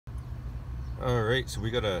Alright, so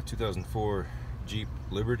we got a 2004 Jeep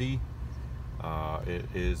Liberty. It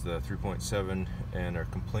is the 3.7 and our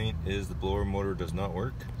complaint is the blower motor does not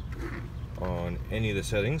work on any of the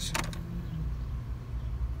settings.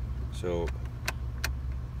 So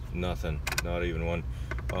nothing, not even one.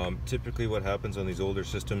 Typically what happens on these older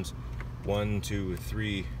systems, 1, 2,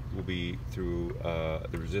 3 will be through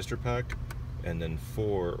the resistor pack, and then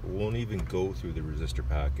 4 won't even go through the resistor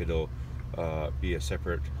pack. It'll be a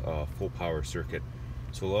separate full power circuit.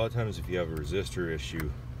 So a lot of times if you have a resistor issue,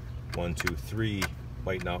 1, 2, 3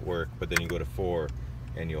 might not work, but then you go to 4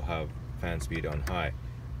 and you'll have fan speed on high.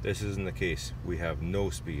 This isn't the case. We have no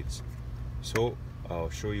speeds. So I'll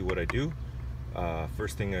show you what I do.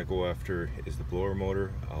 First thing I go after is the blower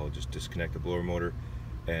motor. I'll just disconnect the blower motor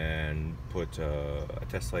and put a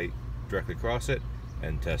test light directly across it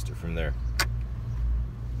and test it from there.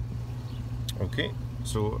 Okay,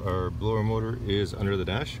 so our blower motor is under the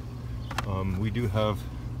dash. We do have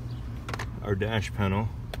our dash panel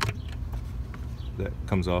that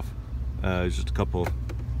comes off. There's just a couple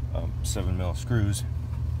 7mm screws.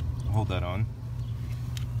 Hold that on.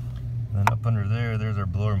 Then up under there, there's our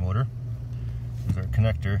blower motor. There's our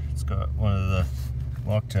connector. It's got one of the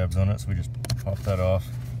lock tabs on it, so we just pop that off.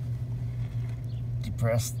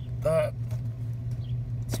 Depress that.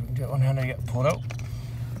 So we can do it one hand and get it pulled out.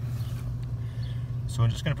 So I'm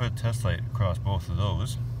just going to put a test light across both of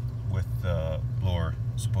those with the blower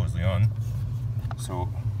supposedly on. So,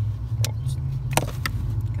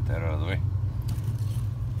 get that out of the way.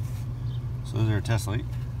 So those are a test light.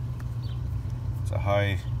 It's a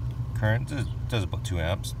high current, it does about 2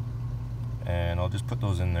 amps. And I'll just put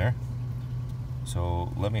those in there.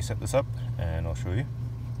 So let me set this up and I'll show you.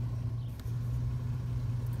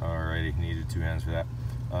 Alrighty, needed 2 hands for that.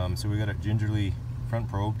 So we got it gingerly front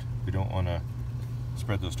probed. We don't want to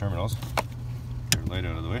spread those terminals. Get our light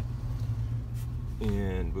out of the way.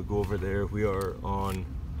 And we'll go over there. We are on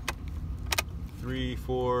 3,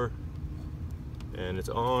 4, and it's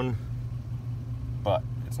on, but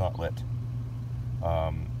it's not lit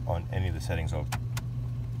on any of the settings. I'll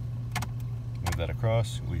move that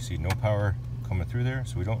across. We see no power coming through there,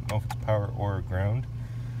 so we don't know if it's power or ground.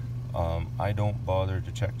 I don't bother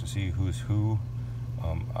to check to see who's who.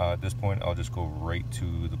 At this point, I'll just go right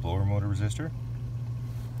to the blower motor resistor.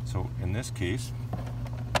 So in this case,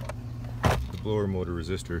 the blower motor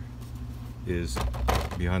resistor is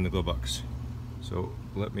behind the glove box. So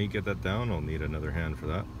let me get that down. I'll need another hand for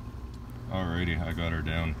that. Alrighty, I got her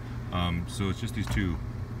down. So it's just these 2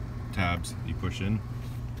 tabs you push in,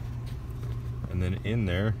 and then in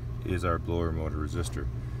there is our blower motor resistor.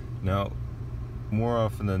 Now, more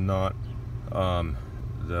often than not,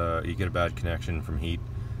 you get a bad connection from heat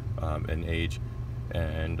and age,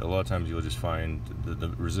 and a lot of times you'll just find the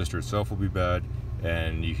resistor itself will be bad,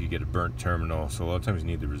 and you could get a burnt terminal. So a lot of times you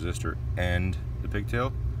need the resistor and the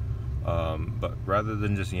pigtail. But rather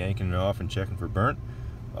than just yanking it off and checking for burnt,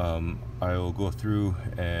 I will go through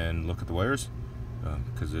and look at the wires,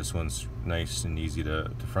 because this one's nice and easy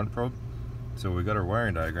to front probe. So we got our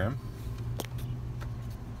wiring diagram.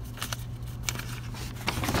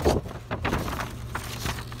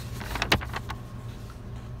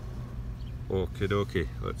 Okie dokie,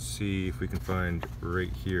 let's see if we can find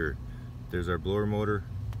right here. There's our blower motor,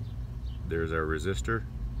 there's our resistor.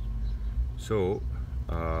 So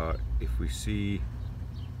if we see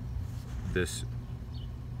this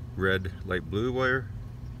red light blue wire,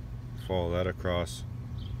 follow that across.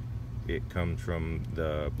 It comes from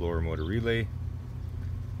the blower motor relay,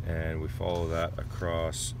 and we follow that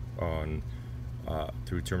across on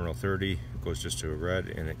through terminal 30. It goes just to a red,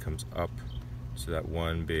 and it comes up to that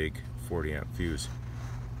one big 40 amp fuse.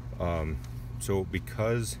 So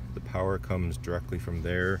because the power comes directly from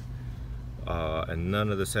there, and none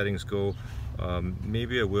of the settings go,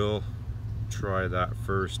 maybe I will try that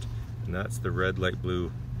first, and that's the red light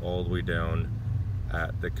blue all the way down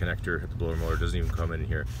at the connector at the blower motor. It doesn't even come in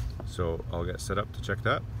here. So I'll get set up to check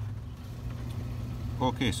that.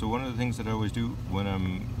 Okay, so one of the things that I always do when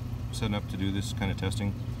I'm setting up to do this kind of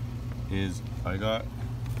testing is I got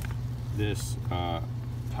this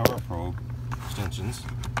power probe extensions.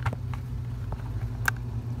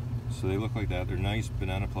 So they look like that. They're nice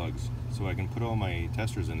banana plugs, so I can put all my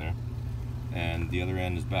testers in there, and the other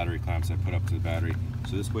end is battery clamps I put up to the battery.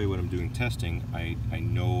 So this way when I'm doing testing, I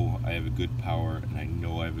know I have a good power and I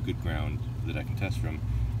know I have a good ground that I can test from.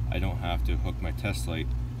 I don't have to hook my test light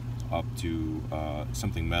up to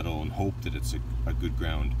something metal and hope that it's a good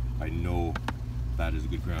ground. I know that is a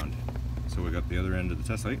good ground. So we got the other end of the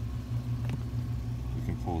test light. We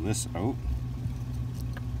can pull this out,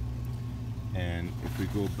 and if we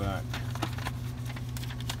go back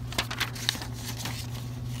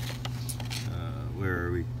where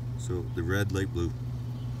are we? So the red, light blue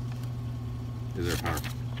is our power.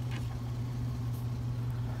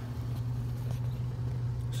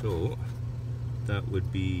 So that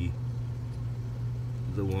would be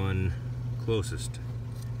the one closest.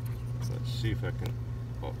 Let's see if I can,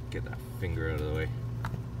 oh, get that finger out of the way.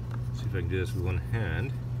 See if I can do this with one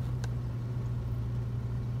hand.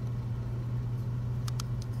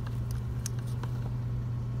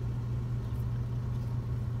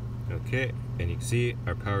 Okay, and you can see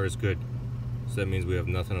our power is good. So that means we have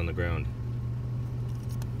nothing on the ground.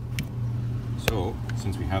 So,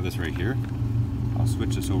 since we have this right here, I'll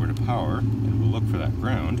switch this over to power and we'll look for that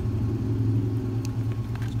ground.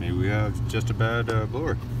 So maybe we have just a bad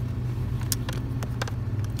blower.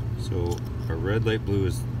 So our red, light blue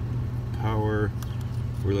is power.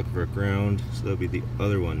 We're looking for a ground, so that'll be the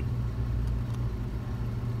other one.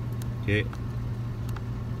 Okay,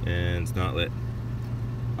 and it's not lit.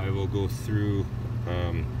 I will go through,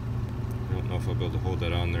 I don't know if I'll be able to hold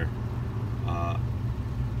that on there.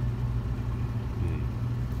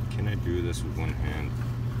 Can I do this with one hand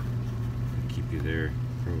and keep you there?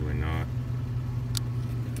 Probably not.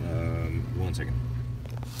 1 second.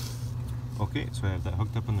 Okay, so I have that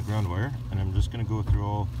hooked up on the ground wire, and I'm just going to go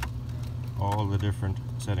through all the different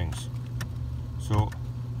settings. So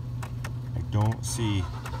I don't see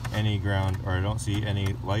any ground, or I don't see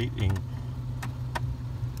any lighting.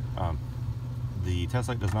 The test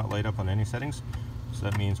light does not light up on any settings, so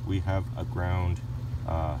that means we have a ground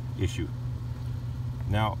issue.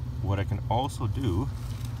 Now, what I can also do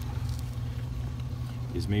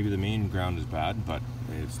is, maybe the main ground is bad, but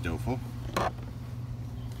it's doubtful,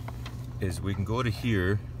 is we can go to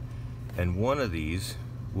here, and one of these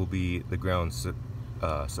will be the ground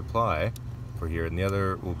supply for here, and the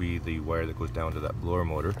other will be the wire that goes down to that blower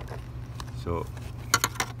motor. So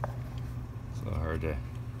it's not hard to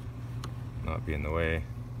not be in the way.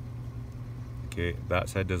 Okay, that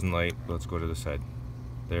side doesn't light. Let's go to the side.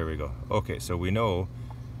 There we go. Okay, so we know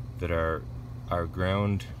that our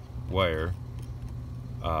ground wire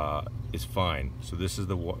is fine. So this is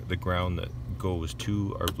the ground that goes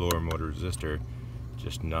to our blower motor resistor.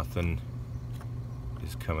 Just nothing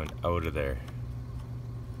is coming out of there.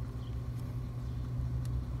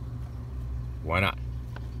 Why not?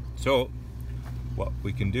 So what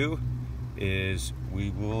we can do is we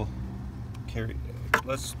will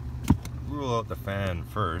let's rule out the fan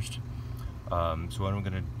first. So what I'm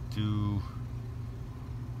gonna do,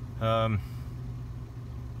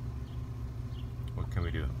 what can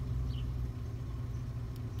we do?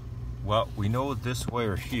 Well, we know this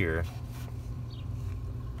wire here,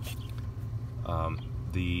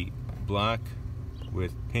 the black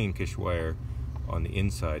with pinkish wire on the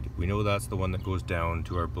inside, we know that's the one that goes down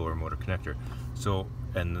to our blower motor connector. So,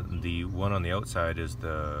 and the one on the outside is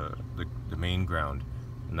the main ground,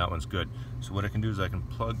 and that one's good. So what I can do is I can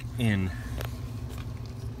plug in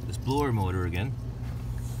this blower motor again.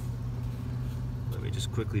 Let me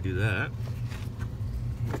just quickly do that.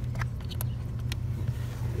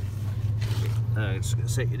 I'm just gonna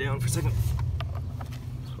set you down for a second.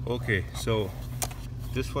 Okay, so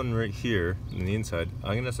this one right here on the inside,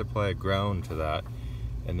 I'm gonna supply a ground to that,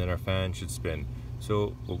 and then our fan should spin.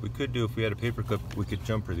 So what we could do, if we had a paper clip, we could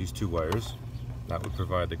jumper these two wires. That would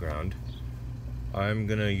provide the ground. I'm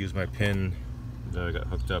gonna use my pin that I got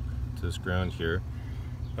hooked up to this ground here.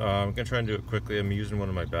 I'm gonna try and do it quickly. I'm using one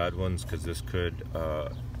of my bad ones because this could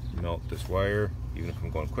melt this wire, even if I'm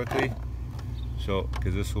going quickly. So,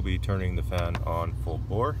 because this will be turning the fan on full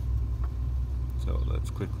bore. So let's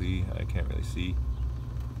quickly, I can't really see.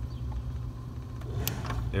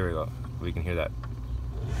 There we go, we can hear that.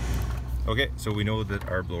 Okay, so we know that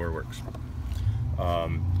our blower works.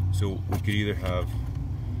 So we could either have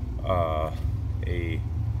a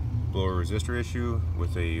blower resistor issue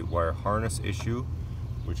with a wire harness issue,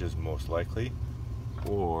 which is most likely,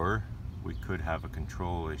 or we could have a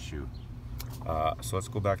control issue. So let's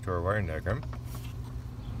go back to our wiring diagram.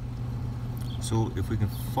 So if we can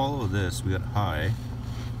follow this, we got high,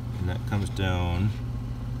 and that comes down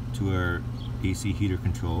to our AC heater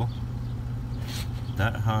control.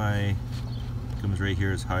 That high comes right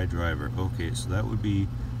here as high driver. Okay, so that would be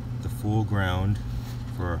the full ground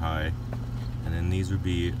for our high, and then these would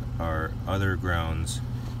be our other grounds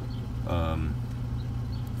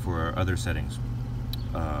for our other settings.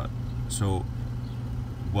 So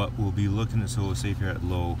what we'll be looking at, so say if you're at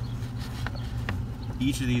low,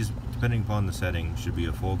 each of these, depending upon the setting, should be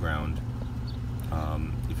a full ground.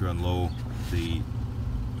 If you're on low, the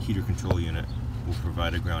heater control unit will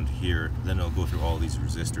provide a ground here, then it'll go through all these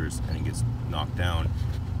resistors and it gets knocked down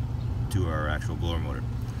to our actual blower motor.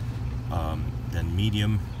 Then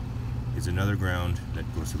medium is another ground that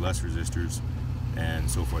goes to less resistors, and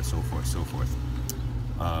so forth, so forth, so forth.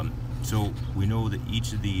 So we know that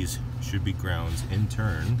each of these should be grounds in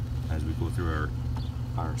turn as we go through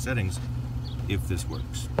our settings, if this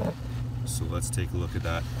works. So let's take a look at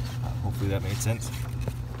that. Hopefully that made sense.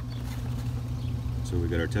 So we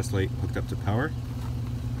got our test light hooked up to power,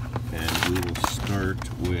 and we will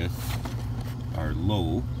start with our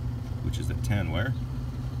low, which is the tan wire,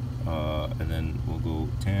 and then we'll go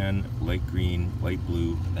tan, light green, light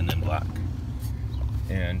blue, and then black.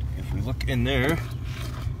 And if we look in there,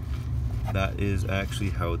 that is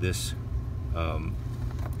actually how this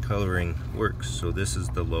coloring works. So this is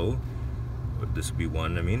the low. This would be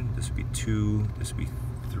 1, I mean. This would be 2, this would be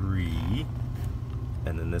 3,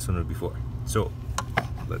 and then this one would be 4. So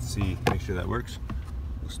let's see, make sure that works.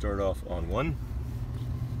 We'll start off on 1.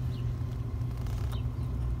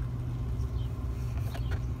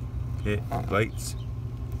 Okay, lights.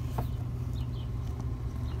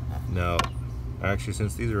 Now, actually,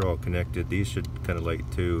 since these are all connected, these should kind of light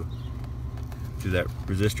to that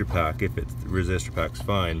resistor pack, if it's the resistor pack's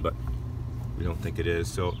fine, but we don't think it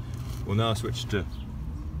is. So we'll now switch to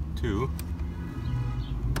 2,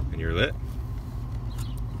 and you're lit.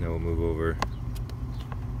 Now we'll move over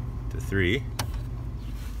to 3.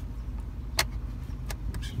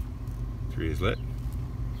 3 is lit.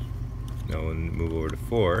 Now we'll move over to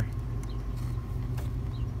 4.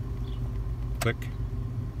 Click.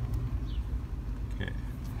 Okay.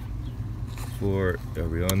 4, are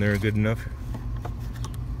we on there good enough?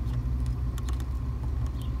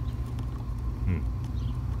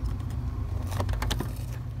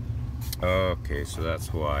 Okay, so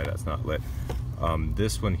that's why that's not lit.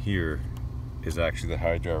 This one here is actually the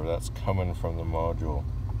high driver. That's coming from the module.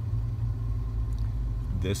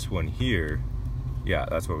 This one here, yeah,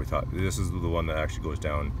 that's what we thought. This is the one that actually goes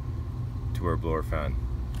down to our blower fan.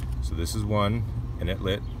 So this is 1 and it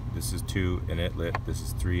lit. This is 2 and it lit. This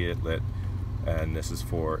is 3, it lit. And this is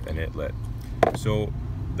 4 and it lit. So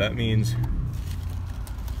that means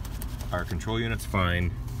our control unit's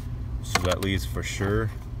fine. So that leaves for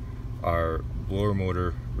sure our blower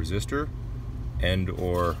motor resistor and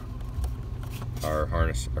or our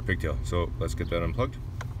harness, our pigtail. So let's get that unplugged.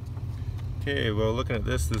 Okay, well, looking at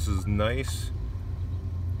this is nice.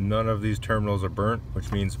 None of these terminals are burnt,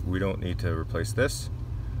 which means we don't need to replace this,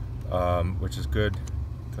 which is good,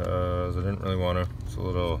 because I didn't really want to. It's a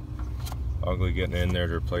little ugly getting in there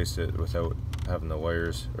to replace it without having the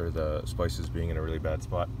wires or the splices being in a really bad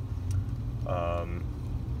spot.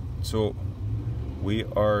 So we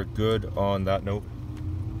are good on that note.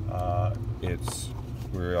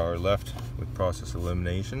 We are left with process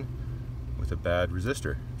elimination with a bad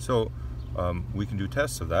resistor. So we can do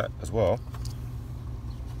tests of that as well.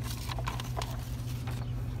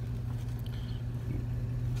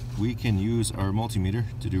 We can use our multimeter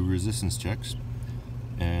to do resistance checks,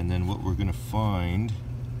 and then what we're going to find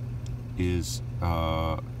is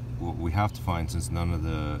what we have to find, since none of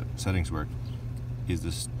the settings work, is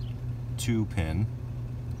this 2 pin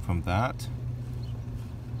from that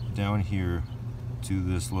down here to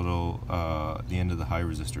this little the end of the high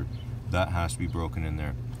resistor. That has to be broken in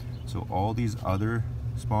there. So all these other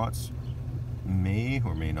spots may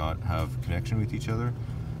or may not have connection with each other,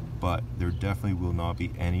 but there definitely will not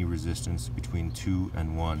be any resistance between 2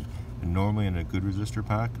 and 1. And normally in a good resistor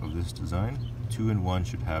pack of this design, 2 and 1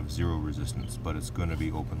 should have 0 resistance, but it's going to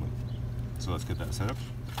be open loop. So let's get that set up.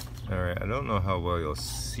 Alright, I don't know how well you'll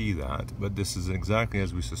see that, but this is exactly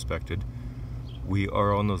as we suspected. We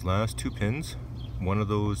are on those last 2 pins. One of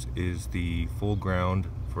those is the full ground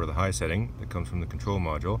for the high setting that comes from the control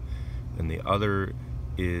module, and the other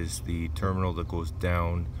is the terminal that goes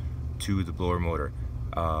down to the blower motor.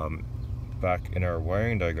 Back in our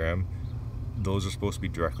wiring diagram, those are supposed to be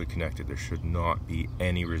directly connected. There should not be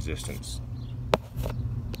any resistance.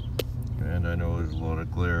 And I know there's a lot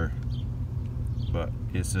of glare, but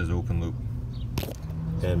it says open loop.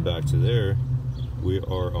 And back to there, we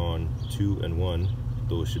are on 2 and 1.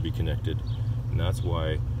 Those should be connected, and that's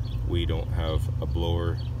why we don't have a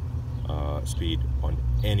blower speed on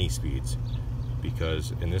any speeds,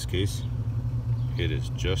 because in this case it is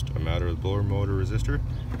just a matter of the blower motor resistor,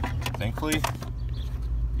 thankfully,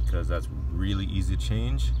 because that's really easy to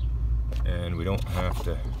change and we don't have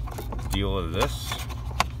to deal with this.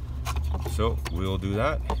 So we'll do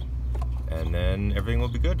that, and then everything will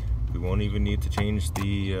be good. We won't even need to change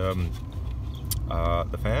the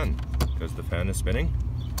fan, because the fan is spinning.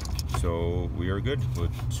 So we are good.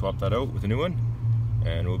 We'll swap that out with a new one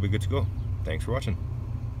and we'll be good to go. Thanks for watching.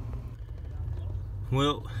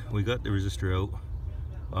 Well, we got the resistor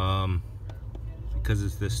out. Because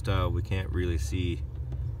it's this style, we can't really see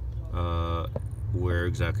where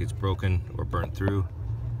exactly it's broken or burnt through.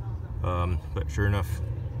 But sure enough,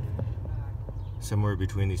 somewhere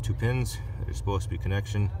between these two pins there's supposed to be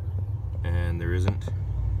connection, and there isn't.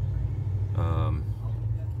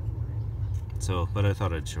 But I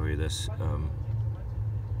thought I'd show you this.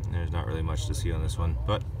 There's not really much to see on this one,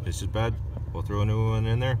 but it's just bad. We'll throw a new one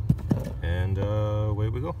in there, and away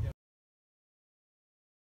we go.